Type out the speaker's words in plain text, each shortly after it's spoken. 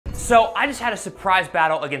So I just had a surprise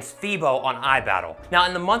battle against Phoebo on iBattle. Now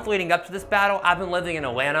in the month leading up to this battle, I've been living in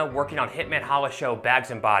Atlanta working on Hitman Holla show Bags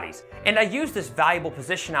and Bodies. And I used this valuable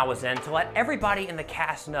position I was in to let everybody in the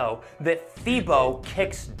cast know that Phoebo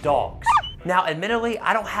kicks dogs. Now, admittedly,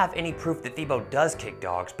 I don't have any proof that Phoebo does kick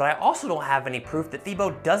dogs, but I also don't have any proof that Phoebo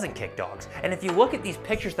doesn't kick dogs. And if you look at these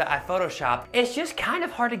pictures that I photoshopped, it's just kind of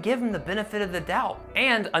hard to give him the benefit of the doubt.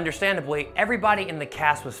 And understandably, everybody in the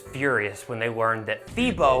cast was furious when they learned that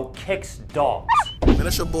Phoebo kicks dogs. Man,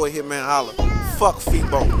 that's your boy Hitman Holla. Fuck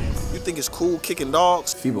Phoebo. You think it's cool kicking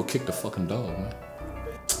dogs? Phoebo kicked the fucking dog, man.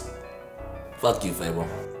 Fuck you, Phoebo.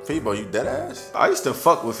 Phoebo, you dead ass? I used to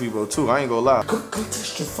fuck with Phoebo too, I ain't gonna lie. Come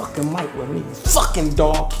test your fucking mic with me, you fucking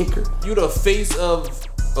dog kicker. You the face of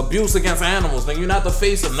abuse against animals, nigga. You're not the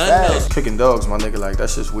face of nothing else. Kicking dogs, my nigga, like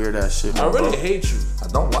that's just weird ass shit. I really hate you. I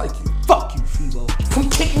don't like you. Fuck you, Phoebo. Come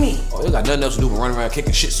kick me. Oh, you got nothing else to do but run around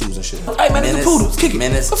kicking shih tzus and shit. Hey man, it's a poodle. Kick it.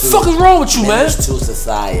 What the fuck is wrong with you, man? Menace to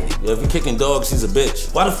society. If you're kicking dogs, he's a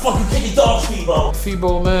bitch. Why the fuck you kicking dogs, Phoebo?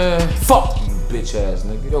 Phoebo, man. Fuck you, bitch ass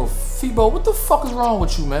nigga. Yo, Phoebo, what the fuck is wrong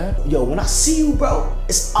with you, man? Yo, when I see you, bro,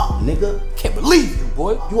 it's up, nigga. Can't believe you,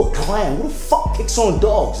 boy. You a clown. Who the fuck kicks on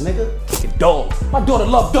dogs, nigga? Kicking dogs. My daughter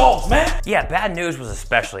love dogs, man. Yeah, Bad News was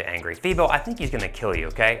especially angry. Phoebo, I think he's gonna kill you,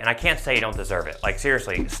 okay? And I can't say you don't deserve it. Like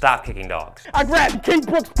seriously, stop kicking dogs. I grabbed King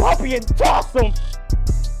Brooks' puppy and tossed him.